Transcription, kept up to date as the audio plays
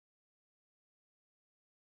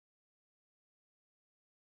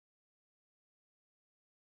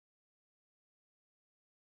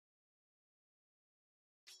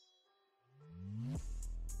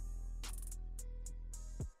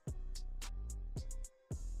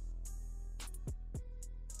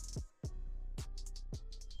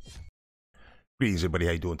Greetings, everybody.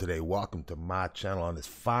 How you doing today? Welcome to my channel on this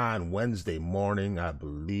fine Wednesday morning, I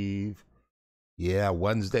believe. Yeah,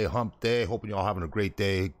 Wednesday, hump day. Hoping y'all having a great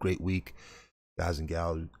day, great week. Guys and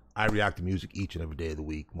gals, I react to music each and every day of the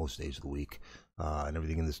week, most days of the week. And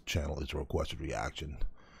everything in this channel is a requested reaction.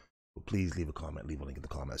 So please leave a comment, leave a link in the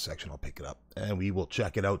comment section. I'll pick it up. And we will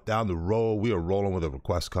check it out down the road. We are rolling with a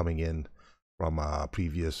request coming in from a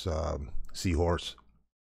previous Seahorse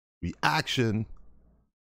reaction.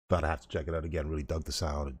 But I have to check it out again. Really dug the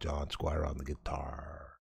sound of John Squire on the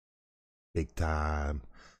guitar. Big time.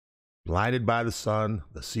 Blinded by the Sun,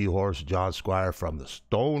 the Seahorse, John Squire from the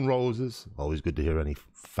Stone Roses. Always good to hear any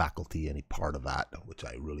faculty, any part of that, which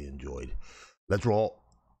I really enjoyed. Let's roll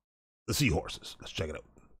the Seahorses. Let's check it out.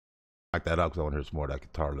 Back that up because I want to hear some more of that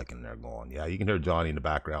guitar licking there going. Yeah, you can hear Johnny in the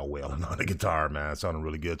background wailing on the guitar, man. It sounded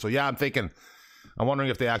really good. So yeah, I'm wondering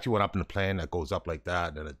if they actually went up in the plane that goes up like that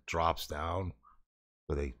and then it drops down.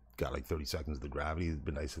 So they got like 30 seconds of the gravity. It'd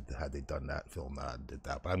been nice had they done that, filmed that, and did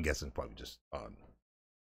that. But I'm guessing probably just on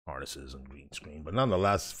harnesses and green screen. But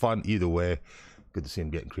nonetheless, fun either way. Good to see him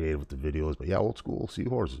getting creative with the videos. But yeah, old school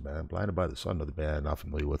Seahorses, man. Blinded by the Sun, another band not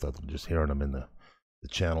familiar with other than just hearing them in the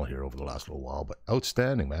channel here over the last little while. But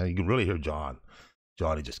outstanding, man. You can really hear Johnny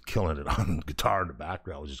just killing it on the guitar in the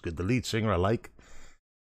background, which is good. The lead singer, I like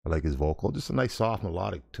his vocal. Just a nice, soft,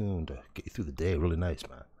 melodic tune to get you through the day. Really nice,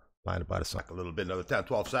 man. Blinded by the Sun. A little bit, another 10,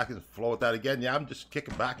 12 seconds. Flow with that again. Yeah, I'm just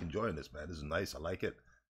kicking back, enjoying this, man. This is nice. I like it.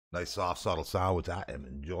 Nice, soft, subtle sound, which I am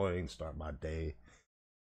enjoying. Start my day.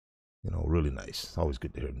 You know, really nice. It's always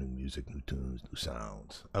good to hear new music, new tunes, new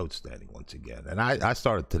sounds. Outstanding once again. And I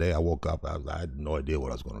started today. I woke up. I had no idea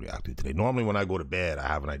what I was going to react to today. Normally, when I go to bed, I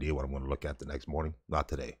have an idea what I'm going to look at the next morning. Not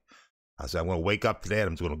today. I said, I'm going to wake up today and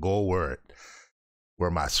I'm just going to go where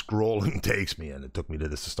my scrolling takes me. And it took me to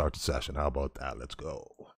this to start the session. How about that? Let's go.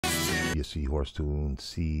 Your Seahorse tune,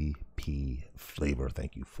 CP Flavor.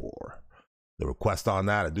 Thank you for the request on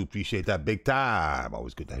that. I do appreciate that big time.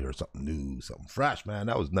 Always good to hear something new, something fresh, man.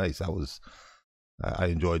 That was nice. I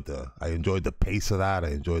enjoyed the pace of that. I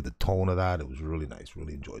enjoyed the tone of that. It was really nice.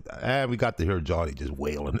 Really enjoyed that. And we got to hear Johnny just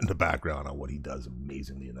wailing in the background on what he does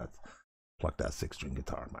amazingly. And that's pluck that 6-string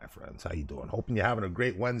guitar, my friends. How you doing? Hoping you're having a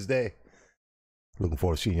great Wednesday. Looking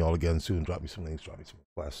forward to seeing you all again soon. Drop me some links, drop me some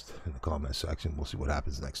requests in the comment section. We'll see what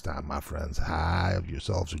happens next time, my friends. Have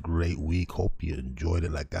yourselves a great week. Hope you enjoyed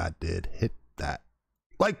it like I did. Hit that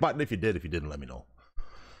like button if you did. If you didn't, let me know.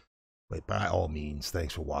 But by all means,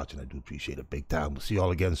 thanks for watching. I do appreciate it big time. We'll see you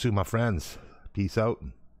all again soon, my friends. Peace out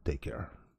and take care.